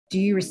Do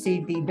you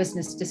receive the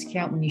business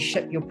discount when you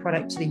ship your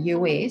product to the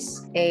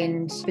US?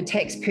 And for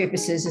tax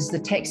purposes, is the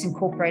tax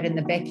incorporated in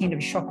the back end of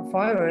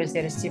Shopify, or is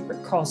that a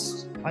separate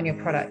cost on your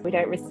product? We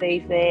don't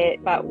receive that,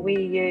 but we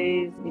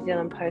use New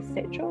Zealand Post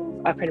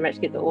Satchels. I pretty much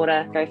get the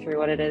order, go through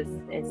what it is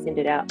and send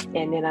it out,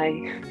 and then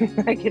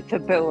I get the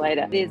bill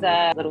later. There's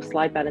a little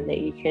slide button that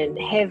you can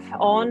have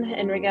on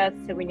in regards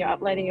to when you're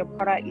uploading your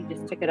product. You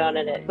just tick it on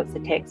and it puts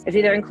the tax. It's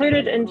either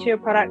included into your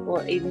product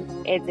or even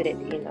adds it at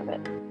the end of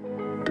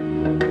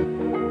it.